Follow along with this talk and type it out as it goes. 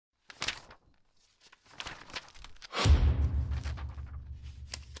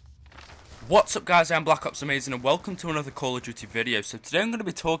What's up guys, I'm BlackOpsAmazing and welcome to another Call of Duty video. So today I'm going to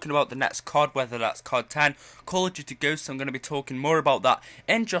be talking about the next COD, whether that's COD 10, Call of Duty Ghosts. I'm going to be talking more about that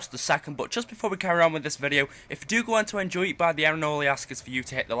in just a second, but just before we carry on with this video, if you do go on to enjoy it by the end, all I ask is for you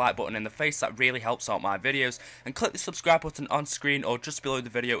to hit the like button in the face. That really helps out my videos, and click the subscribe button on screen or just below the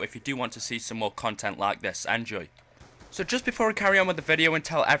video if you do want to see some more content like this. Enjoy. So just before I carry on with the video and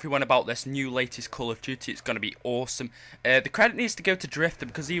tell everyone about this new latest Call of Duty, it's going to be awesome. The credit needs to go to Drifter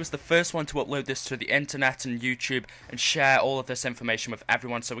because he was the first one to upload this to the internet and YouTube and share all of this information with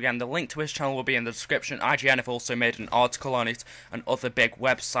everyone. So again, the link to his channel will be in the description. IGN have also made an article on it and other big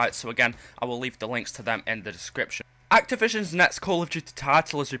websites. So again, I will leave the links to them in the description. Activision's next Call of Duty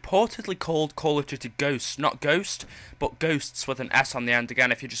title is reportedly called Call of Duty Ghosts, not Ghost, but Ghosts with an S on the end.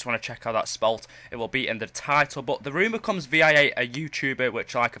 Again, if you just want to check how that's spelled, it will be in the title. But the rumour comes via a YouTuber,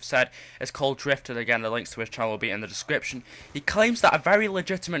 which, like I've said, is called Drifter. Again, the links to his channel will be in the description. He claims that a very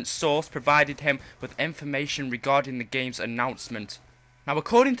legitimate source provided him with information regarding the game's announcement. Now,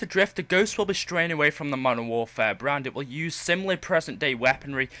 according to Drifter, Ghosts will be straying away from the Modern Warfare brand. It will use similar present-day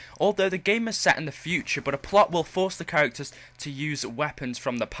weaponry, although the game is set in the future, but a plot will force the characters to use weapons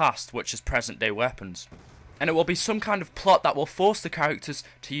from the past, which is present-day weapons. And it will be some kind of plot that will force the characters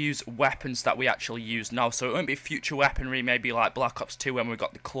to use weapons that we actually use now. So it won't be future weaponry, maybe like Black Ops 2 when we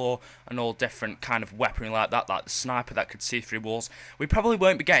got the claw and all different kind of weaponry like that, like the sniper that could see through walls. We probably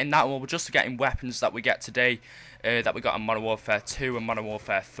won't be getting that one, we're just getting weapons that we get today, that we got in Modern Warfare 2 and Modern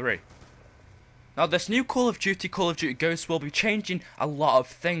Warfare 3. Now, this new Call of Duty Ghosts will be changing a lot of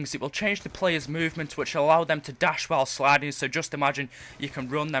things. It will change the player's movement, which will allow them to dash while sliding. So just imagine you can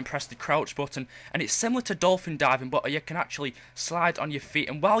run, then press the crouch button. And it's similar to dolphin diving, but you can actually slide on your feet.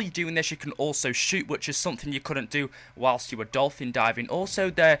 And while you're doing this, you can also shoot, which is something you couldn't do whilst you were dolphin diving. Also,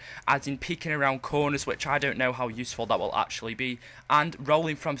 they're adding peeking around corners, which I don't know how useful that will actually be. And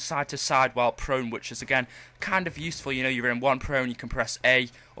rolling from side to side while prone, which is, again, kind of useful. You know, you're in one prone, you can press A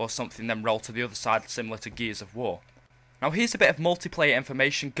or something, then roll to the other side, similar to Gears of War. Now, here's a bit of multiplayer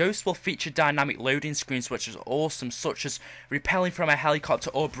information. Ghosts will feature dynamic loading screens, which is awesome, such as rappelling from a helicopter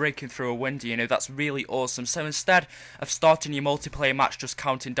or breaking through a window. You know, that's really awesome. So instead of starting your multiplayer match just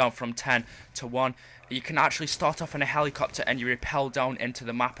counting down from 10 to 1, you can actually start off in a helicopter and you rappel down into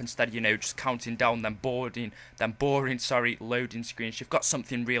the map instead, you know, just counting down, then boring, loading screens. You've got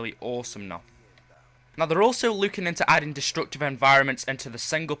something really awesome now. Now, they're also looking into adding destructive environments into the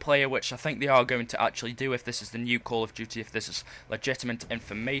single player, which I think they are going to actually do if this is the new Call of Duty, if this is legitimate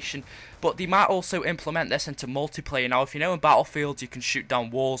information. But they might also implement this into multiplayer. Now, if you know in Battlefield you can shoot down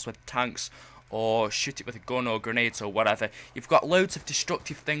walls with tanks, or shoot it with a gun or grenades or whatever. You've got loads of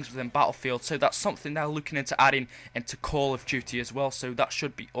destructive things within Battlefield, so that's something they're looking into adding into Call of Duty as well, so that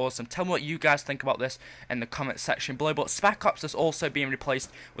should be awesome. Tell me what you guys think about this in the comment section below. But Spec Ops is also being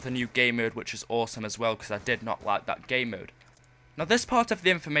replaced with a new game mode, which is awesome as well, because I did not like that game mode. Now, this part of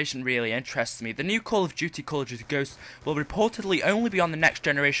the information really interests me. The new Call of Duty Ghosts will reportedly only be on the next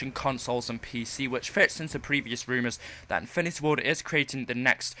generation consoles and PC, which fits into previous rumours that Infinity Ward is creating the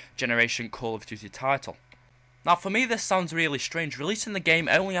next generation Call of Duty title. Now, for me, this sounds really strange. Releasing the game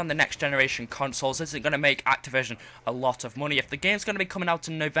only on the next generation consoles isn't going to make Activision a lot of money. If the game's going to be coming out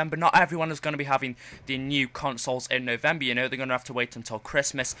in November, not everyone is going to be having the new consoles in November. You know, they're going to have to wait until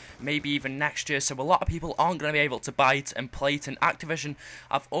Christmas, maybe even next year. So a lot of people aren't going to be able to buy it and play it. And Activision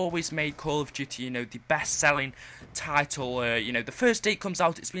have always made Call of Duty, you know, the best-selling title. You know, the first day it comes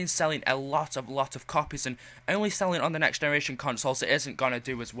out, it's been selling a lot of copies, and only selling on the next generation consoles, it isn't going to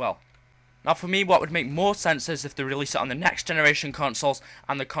do as well. Now, for me, what would make more sense is if they release it on the next generation consoles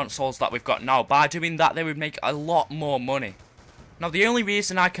and the consoles that we've got now. By doing that, they would make a lot more money. Now, the only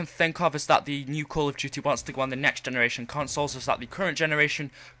reason I can think of is that the new Call of Duty wants to go on the next generation consoles, is that the current generation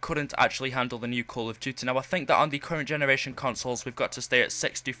couldn't actually handle the new Call of Duty. Now, I think that on the current generation consoles, we've got to stay at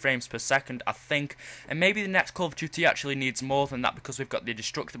 60 frames per second, I think. And maybe the next Call of Duty actually needs more than that, because we've got the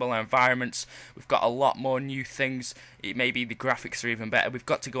destructible environments, we've got a lot more new things, maybe the graphics are even better. We've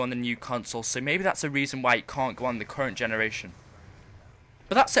got to go on the new consoles, so maybe that's a reason why it can't go on the current generation.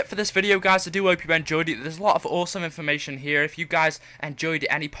 But that's it for this video, guys. I do hope you enjoyed it. There's a lot of awesome information here. If you guys enjoyed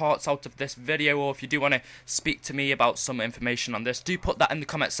any parts out of this video, or if you do want to speak to me about some information on this, do put that in the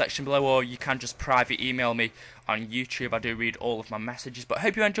comment section below, or you can just private email me on YouTube. I do read all of my messages. But I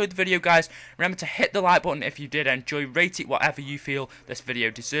hope you enjoyed the video, guys. Remember to hit the like button if you did enjoy. Rate it whatever you feel this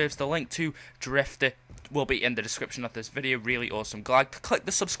video deserves. The link to Drifter will be in the description of this video. Really awesome guy. Click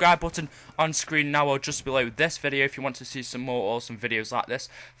the subscribe button on screen now or just below this video if you want to see some more awesome videos like this.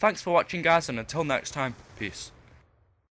 Thanks for watching, guys, and until next time, peace.